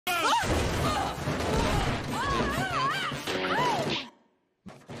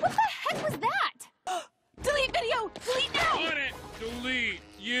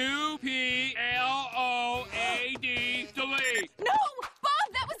U-P-L-O-A-D, delete. No!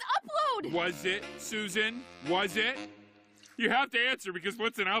 Bob, that was upload! Was it, Susan? Was it? You have to answer because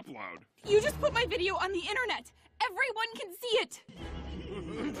what's an upload? You just put my video on the internet. Everyone can see it.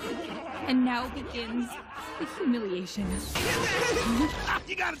 And now begins the humiliation.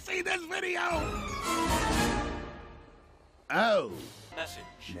 You gotta see this video! Oh. Message.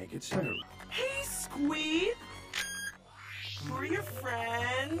 Make it so. Hey, Squeed! Who are your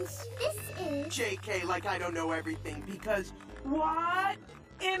friends? This is... JK, like I don't know everything, because what?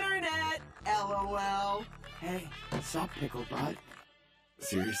 Internet! LOL. Hey, sup, pickle butt?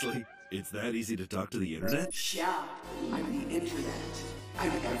 Seriously? It's that easy to talk to the internet? Yeah, I'm the internet.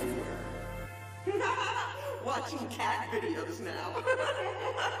 I'm everywhere. Watching cat videos now.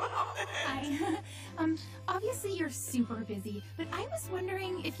 Obviously you're super busy, but I was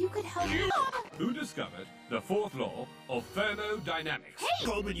wondering if you could help. Who discovered the fourth law of thermodynamics? Hey!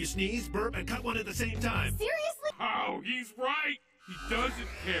 Cold when you sneeze, burp, and cut one at the same time. Seriously? Oh, he's right. He doesn't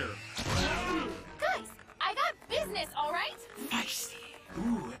care. Guys, I got business, all right? Feisty.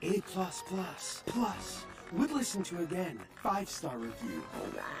 Ooh, A++. Plus. Would listen to again. 5-star review.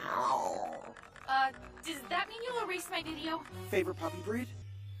 Does that mean you'll erase my video? Favorite puppy breed?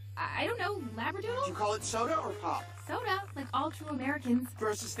 I don't know, Do you Labradoodle? call it soda or pop? Soda, like all true Americans.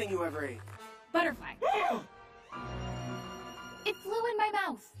 Grossest thing you ever ate? Butterfly. It flew in my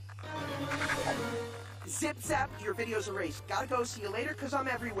mouth. Zip zap, your video's erased. Gotta go, see you later, cause I'm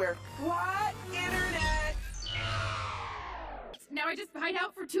everywhere. What? Internet! Now I just hide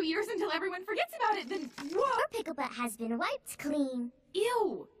out for 2 years until everyone forgets about it, then Your pickle butt has been wiped clean.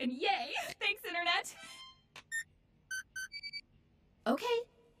 ew! And yay! Thanks, Internet! Okay,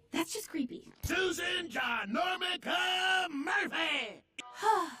 that's just creepy. Susan John Normica Murphy!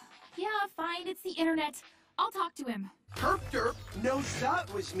 Yeah, fine, it's the Internet. I'll talk to him. Herp derp, no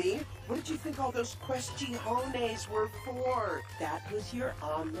that was me. What did you think all those questiones were for? That was your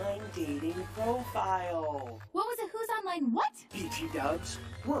online dating profile. What was it? Who's online what? BT dubs,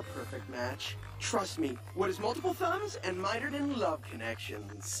 we're a perfect match. Trust me, what is multiple thumbs and mitered in love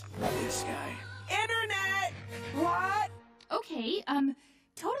connections? This guy. Internet! What? Okay,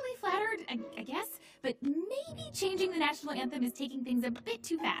 totally flattered, I guess, but maybe changing the national anthem is taking things a bit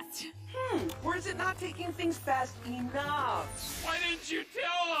too fast. Or is it not taking things fast enough? Why didn't you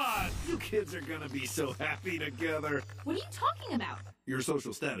tell us? You kids are gonna be so happy together. What are you talking about? Your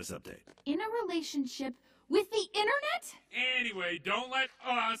social status update. In a relationship with the Internet? Anyway, don't let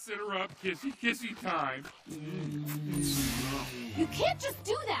us interrupt kissy time. You can't just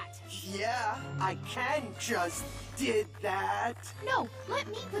do that! Yeah, I can just did that. No, let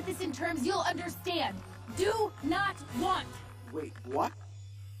me put this in terms you'll understand. Do not want. Wait, what?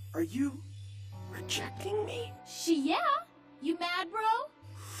 Are you rejecting me? Yeah? You mad, bro?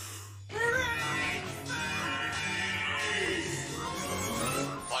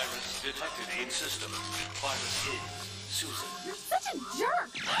 Virus detected in system. Virus is Susan. You're such a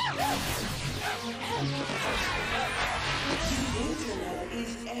jerk! The internet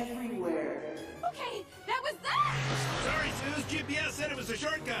is everywhere. Okay, that was that! Sorry, Suze. GPS said it was a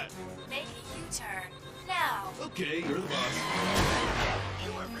shortcut. Make a U-turn. Now. Okay, you're the boss.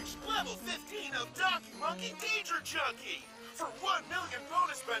 You have reached level 15 of Donkey Monkey Danger Junkie. For 1 million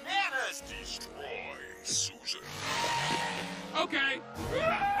bonus bananas, destroy Susan. Okay.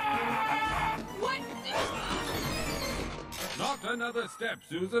 What? Not another step,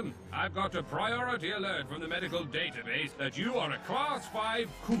 Susan. I've got a priority alert from the medical database that you are a Class 5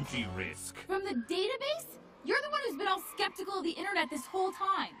 cootie risk. From the database? You're the one who's been all skeptical of the Internet this whole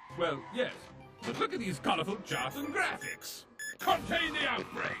time. Well, yes. But look at these colorful charts and graphics. Contain the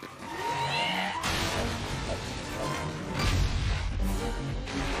outbreak.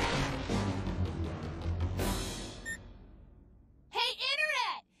 Hey,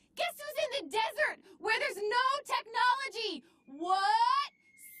 Internet! Guess who's in the desert where there's no technology? What?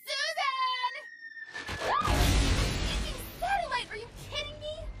 Susan! Fucking satellite! Are you kidding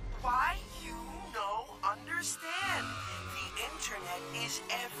me? Why you no understand? The internet is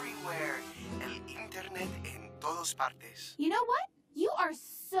everywhere. El internet en todas partes. You know what? You are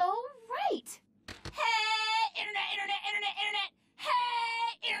so right. Hey, Internet, Internet, Internet, Internet.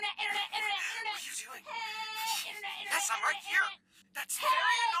 Hey, Internet, Internet, Internet, Internet. What are you doing? Hey, Internet, Internet, Yes, I'm right Internet, here. Internet. That's Hey,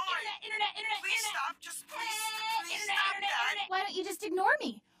 very annoying. Internet, Internet, Internet, Please Internet. stop. Just please, Hey, please Internet, stop Internet, that. Internet. Why don't you just ignore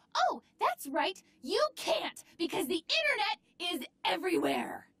me? Oh, that's right. You can't because the Internet is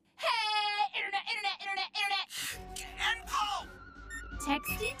everywhere. Hey, Internet, Internet, Internet, Internet. And pull.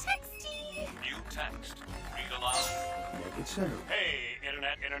 Texty, texty. New text. Read aloud. Make it so. Hey,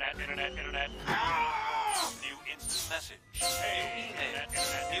 Internet, Internet, Internet, Internet. New Message. Email.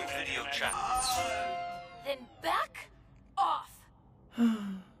 New video chat. Then back off.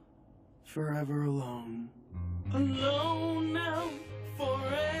 Forever alone. Alone now,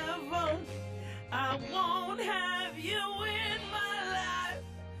 forever. I won't have you in my life.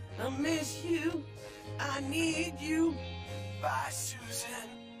 I miss you. I need you. Bye, Susan.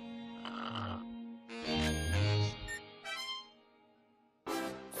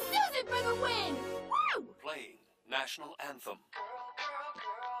 Susan for the win! Woo! Playing National Anthem. Girl, girl,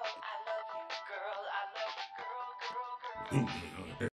 girl, I love you. Girl, I love you. Girl, girl, girl.